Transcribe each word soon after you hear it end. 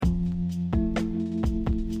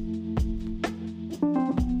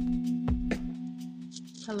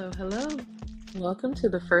Hello, hello. Welcome to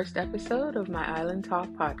the first episode of my Island Talk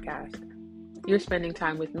podcast. You're spending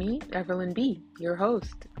time with me, Evelyn B., your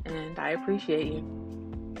host, and I appreciate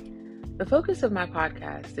you. The focus of my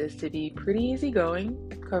podcast is to be pretty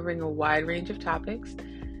easygoing, covering a wide range of topics,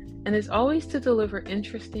 and is always to deliver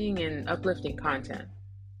interesting and uplifting content.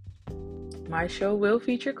 My show will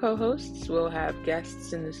feature co-hosts, we'll have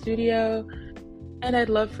guests in the studio, and I'd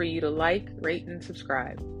love for you to like, rate, and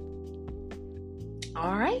subscribe.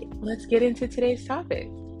 All right, let's get into today's topic,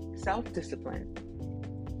 self-discipline.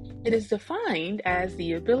 It is defined as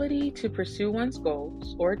the ability to pursue one's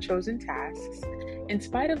goals or chosen tasks in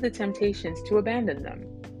spite of the temptations to abandon them.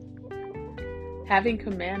 Having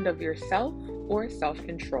command of yourself or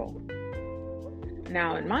self-control.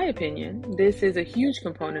 Now, in my opinion, this is a huge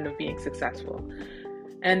component of being successful,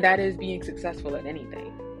 and that is being successful at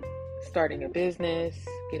anything. Starting a business,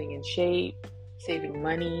 getting in shape, saving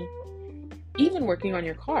money, even working on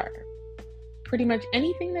your car. Pretty much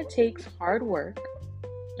anything that takes hard work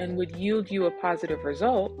and would yield you a positive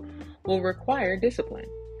result will require discipline.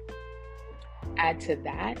 Add to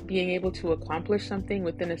that being able to accomplish something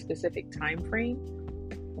within a specific time frame,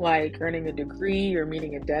 like earning a degree or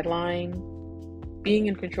meeting a deadline. Being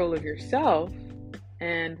in control of yourself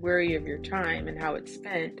and wary of your time and how it's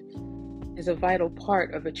spent is a vital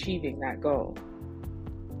part of achieving that goal.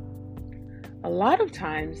 A lot of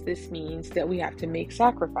times this means that we have to make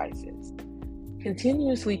sacrifices,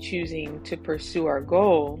 continuously choosing to pursue our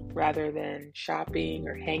goal rather than shopping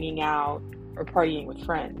or hanging out or partying with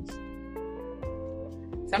friends.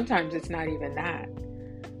 Sometimes it's not even that.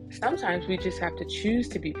 Sometimes we just have to choose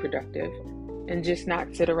to be productive and just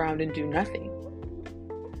not sit around and do nothing.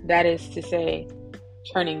 That is to say,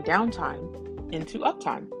 turning downtime into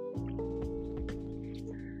uptime.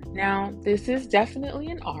 Now, this is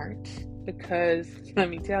definitely an art. Because,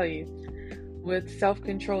 let me tell you, with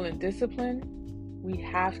self-control and discipline, we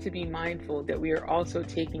have to be mindful that we are also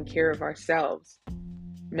taking care of ourselves,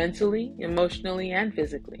 mentally, emotionally, and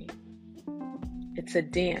physically. It's a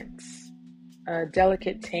dance, a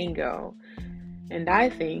delicate tango, and I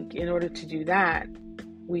think in order to do that,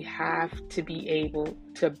 we have to be able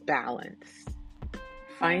to balance.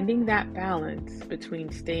 Finding that balance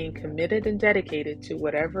between staying committed and dedicated to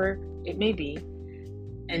whatever it may be,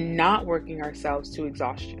 and not working ourselves to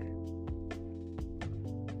exhaustion.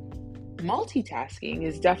 Multitasking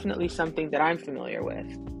is definitely something that I'm familiar with.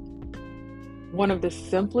 One of the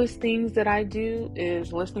simplest things that I do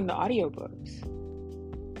is listening to audiobooks.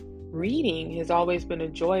 Reading has always been a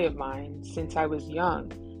joy of mine since I was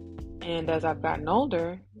young, and as I've gotten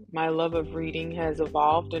older, my love of reading has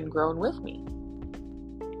evolved and grown with me.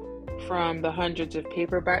 From the hundreds of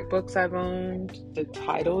paperback books I've owned, the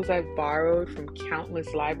titles I've borrowed from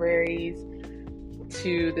countless libraries,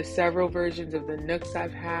 to the several versions of the Nooks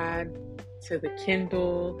I've had, to the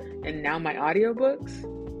Kindle, and now my audiobooks.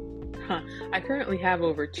 I currently have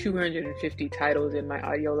over 250 titles in my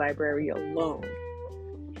audio library alone.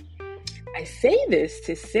 I say this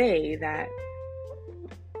to say that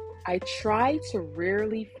I try to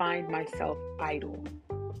rarely find myself idle.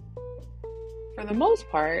 For the most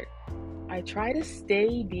part, I try to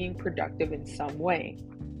stay being productive in some way.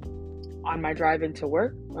 On my drive into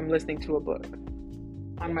work, I'm listening to a book.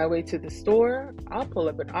 On my way to the store, I'll pull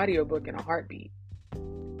up an audiobook in a heartbeat.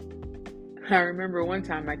 I remember one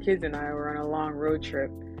time my kids and I were on a long road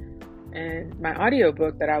trip, and my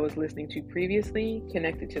audiobook that I was listening to previously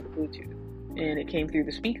connected to the Bluetooth, and it came through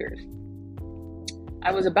the speakers.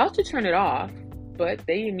 I was about to turn it off, but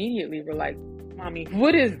they immediately were like, "Mommy,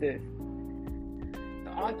 what is this?"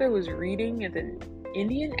 The author was reading in an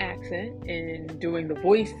Indian accent and doing the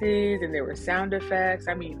voices, and there were sound effects.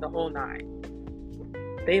 I mean, the whole nine.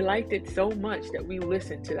 They liked it so much that we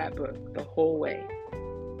listened to that book the whole way.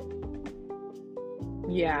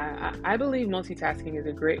 Yeah, I believe multitasking is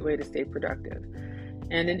a great way to stay productive.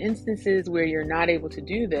 And in instances where you're not able to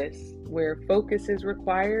do this, where focus is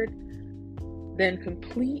required, then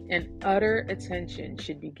complete and utter attention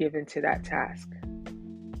should be given to that task.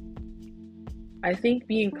 I think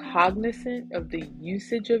being cognizant of the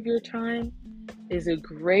usage of your time is a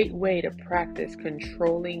great way to practice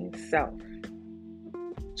controlling self,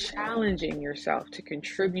 challenging yourself to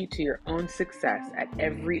contribute to your own success at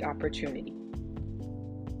every opportunity.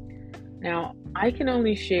 Now, I can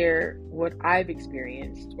only share what I've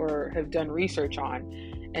experienced or have done research on,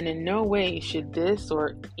 and in no way should this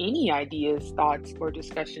or any ideas, thoughts, or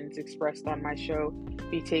discussions expressed on my show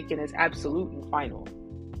be taken as absolute and final.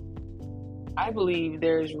 I believe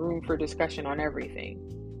there's room for discussion on everything,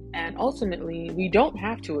 and ultimately, we don't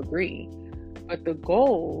have to agree, but the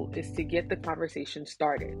goal is to get the conversation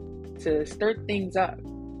started, to stir things up,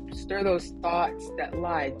 Stir those thoughts that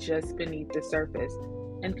lie just beneath the surface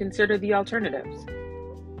and consider the alternatives.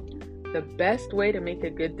 The best way to make a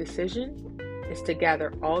good decision is to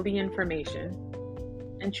gather all the information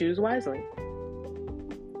and choose wisely.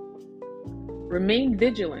 Remain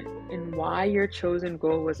vigilant in why your chosen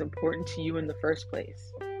goal was important to you in the first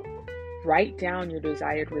place. Write down your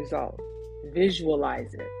desired result.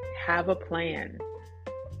 Visualize it. Have a plan.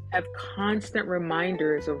 Have constant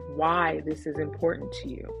reminders of why this is important to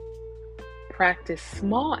you. Practice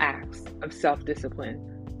small acts of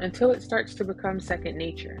self-discipline until it starts to become second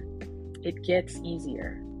nature. It gets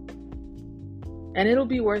easier. And it'll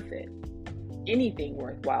be worth it. Anything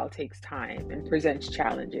worthwhile takes time and presents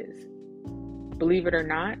challenges. Believe it or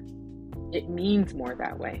not, it means more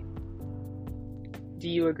that way. Do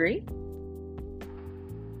you agree?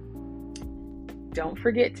 Don't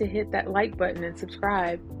forget to hit that like button and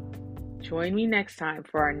subscribe. Join me next time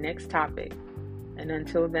for our next topic. And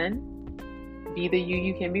until then, be the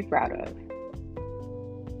you can be proud of.